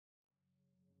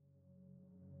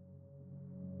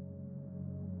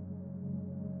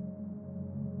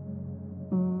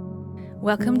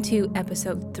Welcome to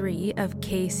episode 3 of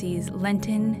Casey's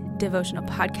Lenten Devotional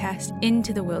podcast,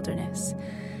 Into the Wilderness.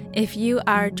 If you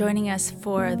are joining us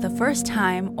for the first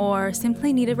time or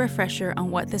simply need a refresher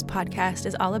on what this podcast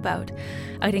is all about,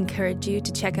 I'd encourage you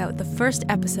to check out the first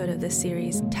episode of this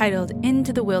series titled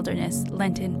Into the Wilderness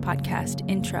Lenten Podcast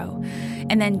Intro,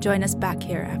 and then join us back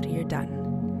here after you're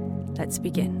done. Let's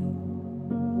begin.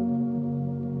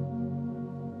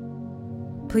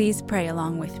 Please pray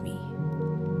along with me.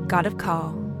 God of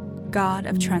call, God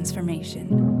of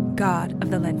transformation, God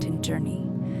of the Lenten journey,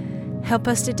 help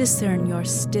us to discern your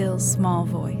still small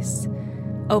voice.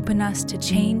 Open us to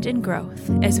change and growth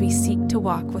as we seek to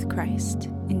walk with Christ.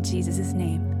 In Jesus'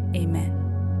 name, amen.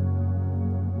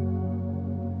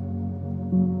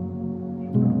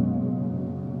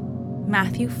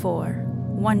 Matthew 4,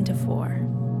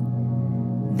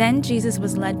 1-4. Then Jesus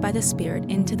was led by the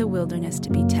Spirit into the wilderness to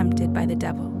be tempted by the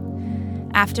devil.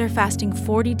 After fasting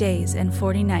 40 days and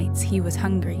 40 nights, he was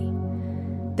hungry.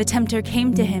 The tempter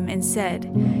came to him and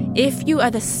said, "If you are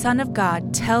the Son of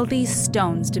God, tell these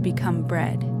stones to become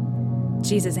bread."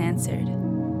 Jesus answered,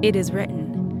 "It is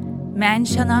written, man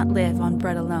shall not live on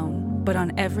bread alone, but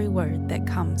on every word that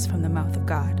comes from the mouth of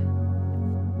God."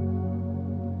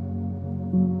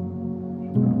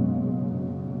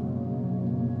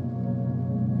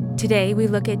 Today we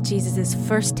look at Jesus'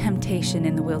 first temptation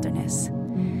in the wilderness.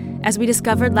 As we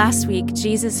discovered last week,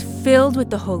 Jesus, filled with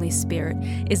the Holy Spirit,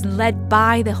 is led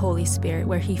by the Holy Spirit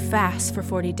where he fasts for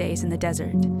 40 days in the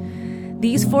desert.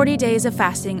 These 40 days of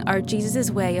fasting are Jesus'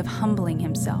 way of humbling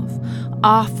himself,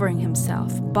 offering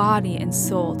himself, body and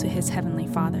soul, to his heavenly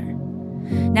Father.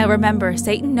 Now remember,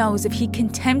 Satan knows if he can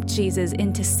tempt Jesus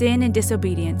into sin and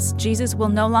disobedience, Jesus will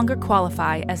no longer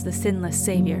qualify as the sinless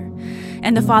Savior,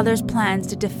 and the Father's plans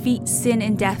to defeat sin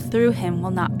and death through him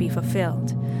will not be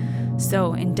fulfilled.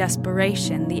 So, in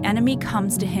desperation, the enemy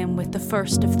comes to him with the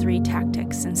first of 3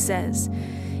 tactics and says,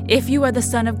 "If you are the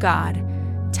Son of God,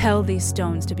 tell these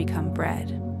stones to become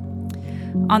bread."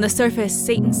 On the surface,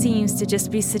 Satan seems to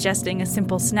just be suggesting a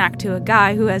simple snack to a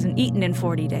guy who hasn't eaten in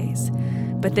 40 days.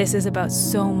 But this is about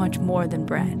so much more than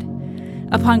bread.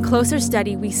 Upon closer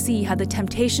study, we see how the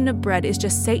temptation of bread is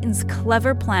just Satan's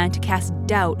clever plan to cast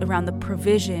doubt around the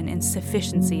provision and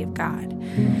sufficiency of God.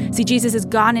 See, Jesus has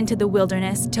gone into the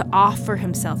wilderness to offer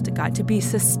himself to God, to be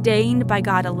sustained by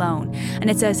God alone. And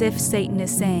it's as if Satan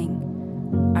is saying,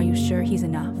 "Are you sure he's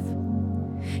enough?"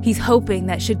 He's hoping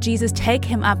that should Jesus take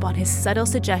him up on his subtle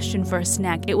suggestion for a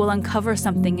snack, it will uncover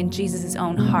something in Jesus'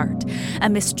 own heart, a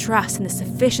mistrust in the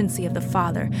sufficiency of the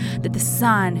Father, that the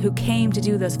Son who came to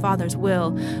do the Father's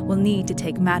will need to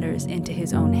take matters into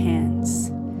his own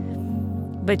hands.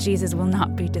 But Jesus will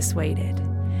not be dissuaded.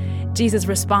 Jesus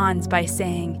responds by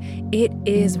saying, "It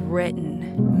is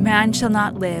written, man shall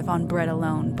not live on bread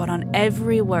alone, but on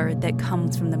every word that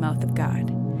comes from the mouth of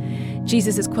God."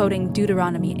 Jesus is quoting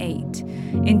Deuteronomy 8.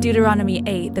 In Deuteronomy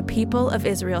 8, the people of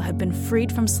Israel have been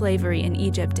freed from slavery in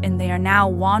Egypt, and they are now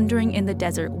wandering in the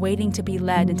desert, waiting to be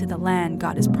led into the land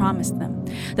God has promised them,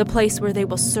 the place where they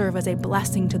will serve as a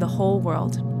blessing to the whole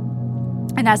world.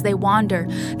 And as they wander,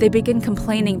 they begin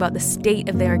complaining about the state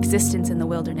of their existence in the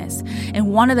wilderness.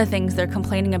 And one of the things they're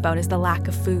complaining about is the lack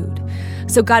of food.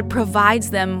 So God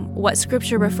provides them what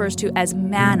Scripture refers to as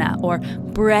manna, or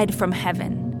bread from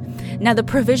heaven. Now, the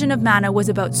provision of manna was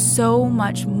about so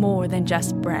much more than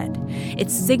just bread.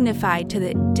 It signified to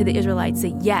the Israelites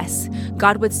that yes,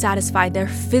 God would satisfy their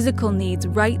physical needs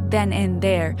right then and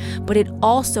there, but it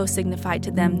also signified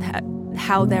to them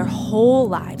how their whole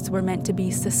lives were meant to be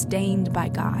sustained by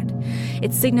God.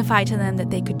 It signified to them that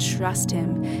they could trust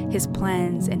him, his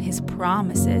plans, and his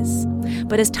promises.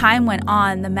 But as time went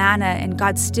on, the manna and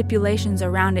God's stipulations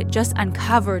around it just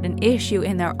uncovered an issue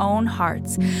in their own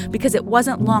hearts, because it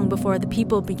wasn't long before the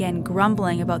people began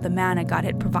grumbling about the manna God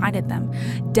had provided them,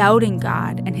 doubting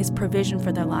God and his provision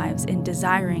for their lives, and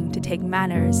desiring to take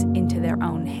matters into their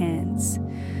own hands.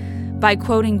 By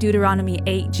quoting Deuteronomy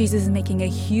 8, Jesus is making a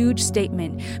huge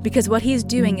statement, because what he's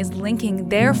doing is linking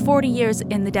their 40 years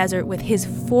in the desert with his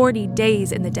 40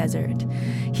 days in the desert.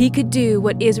 He could do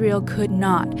what Israel could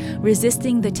not,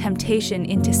 resisting the temptation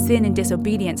into sin and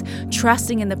disobedience,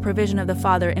 trusting in the provision of the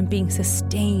Father, and being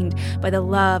sustained by the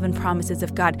love and promises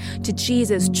of God. To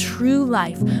Jesus, true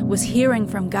life was hearing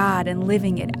from God and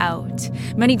living it out.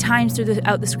 Many times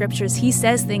throughout the Scriptures, he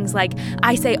says things like,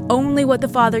 "I say only what the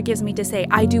Father gives me to say.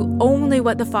 I do only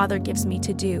what the Father gives me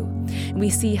to do." And we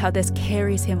see how this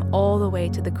carries him all the way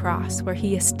to the cross, where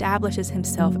he establishes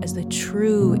himself as the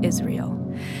true Israel,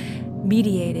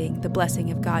 mediating the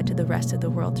blessing of God to the rest of the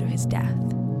world through his death.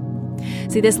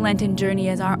 See, this Lenten journey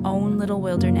is our own little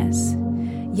wilderness.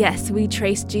 Yes, we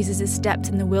trace Jesus' steps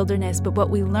in the wilderness, but what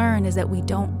we learn is that we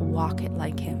don't walk it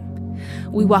like him.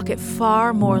 We walk it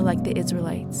far more like the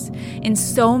Israelites, in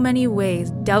so many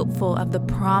ways doubtful of the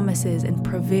promises and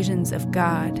provisions of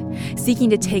God, seeking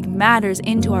to take matters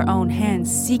into our own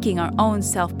hands, seeking our own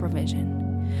self-provision.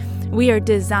 We are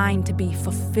designed to be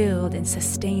fulfilled and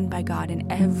sustained by God in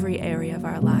every area of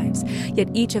our lives, yet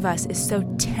each of us is so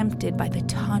tempted by the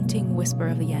taunting whisper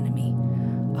of the enemy.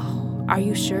 Oh, are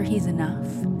you sure he's enough?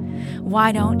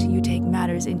 Why don't you take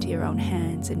matters into your own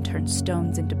hands and turn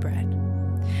stones into bread?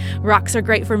 Rocks are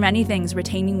great for many things,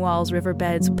 retaining walls,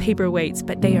 riverbeds, paperweights,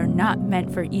 but they are not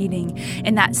meant for eating.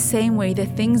 In that same way, the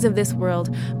things of this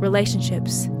world,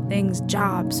 relationships, things,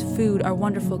 jobs, food, are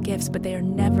wonderful gifts, but they are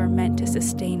never meant to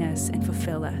sustain us and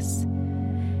fulfill us.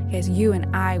 Because you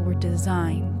and I were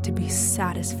designed to be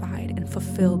satisfied and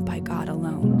fulfilled by God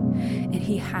alone, and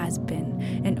he has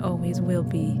been and always will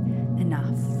be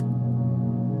enough.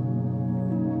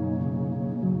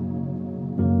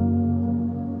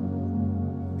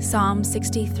 Psalm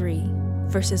 63,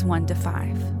 verses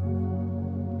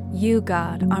 1-5. You,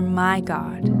 God, are my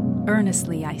God.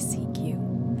 Earnestly I seek you.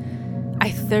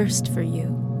 I thirst for you.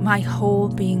 My whole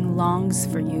being longs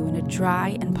for you in a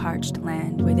dry and parched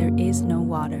land where there is no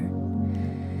water.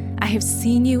 I have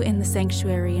seen you in the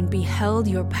sanctuary and beheld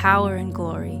your power and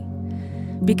glory.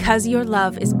 Because your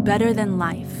love is better than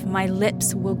life, my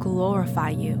lips will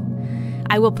glorify you.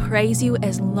 I will praise you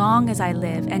as long as I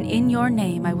live, and in your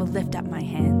name I will lift up my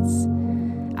hands.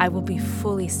 I will be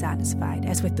fully satisfied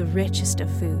as with the richest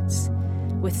of foods.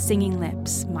 With singing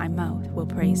lips, my mouth will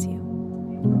praise you.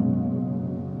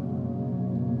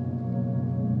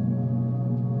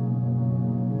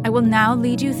 I will now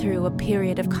lead you through a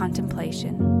period of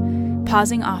contemplation,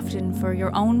 pausing often for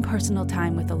your own personal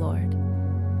time with the Lord.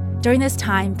 During this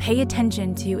time, pay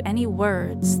attention to any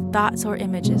words, thoughts, or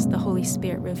images the Holy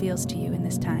Spirit reveals to you in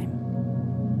this time.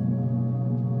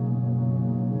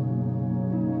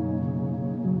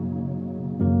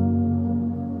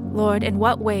 Lord, in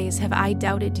what ways have I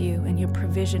doubted you and your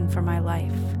provision for my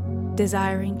life,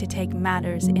 desiring to take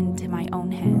matters into my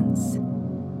own hands?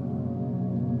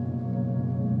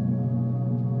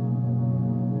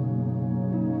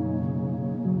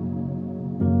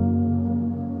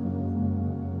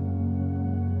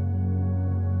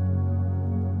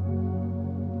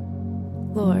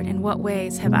 Lord, in what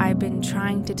ways have I been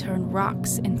trying to turn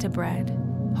rocks into bread,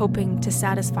 hoping to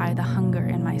satisfy the hunger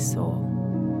in my soul?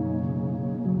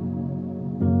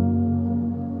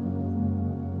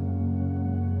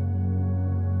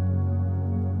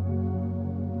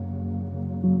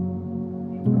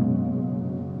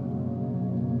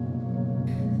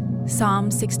 Psalm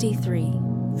 63,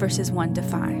 verses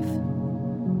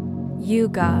 1-5. You,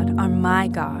 God, are my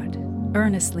God.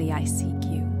 Earnestly I seek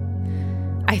you.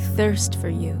 I thirst for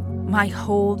you. My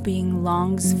whole being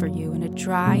longs for you in a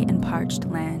dry and parched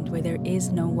land where there is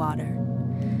no water.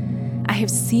 I have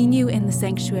seen you in the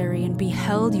sanctuary and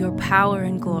beheld your power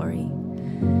and glory.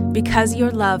 Because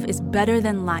your love is better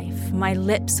than life, my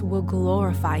lips will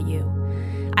glorify you.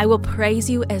 I will praise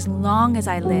you as long as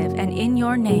I live, and in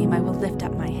your name I will lift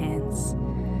up my hands.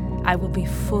 I will be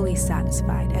fully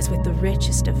satisfied as with the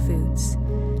richest of foods.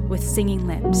 With singing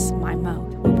lips, my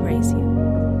mouth will praise you.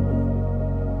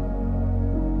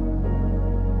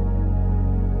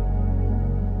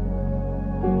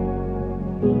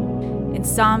 In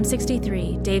Psalm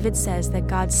 63, David says that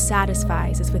God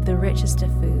satisfies us with the richest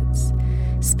of foods.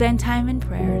 Spend time in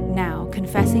prayer now,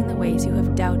 confessing the ways you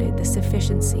have doubted the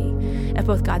sufficiency of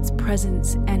both God's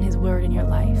presence and his word in your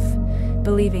life,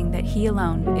 believing that he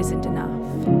alone isn't enough.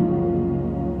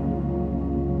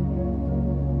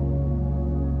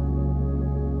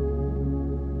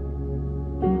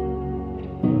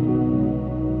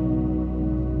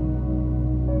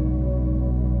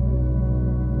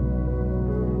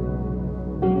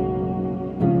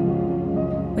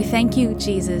 We thank you,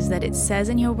 Jesus, that it says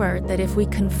in your word that if we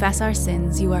confess our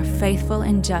sins, you are faithful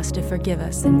and just to forgive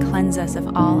us and cleanse us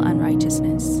of all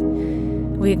unrighteousness.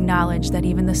 We acknowledge that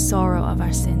even the sorrow of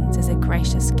our sins is a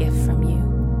gracious gift from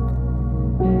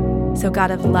you. So,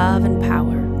 God of love and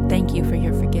power, thank you for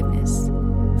your forgiveness.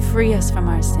 Free us from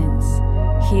our sins,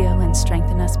 heal and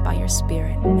strengthen us by your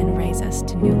Spirit, and raise us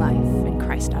to new life in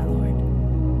Christ our Lord.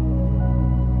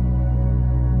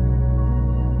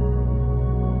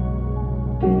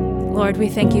 Lord, we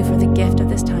thank you for the gift of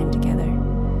this time together.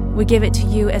 We give it to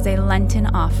you as a Lenten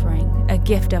offering, a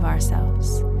gift of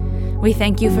ourselves. We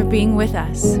thank you for being with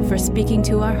us, for speaking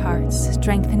to our hearts,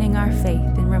 strengthening our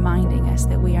faith, and reminding us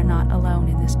that we are not alone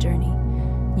in this journey.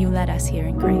 You led us here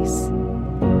in grace.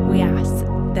 We ask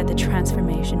that the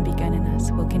transformation begun in us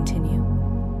will continue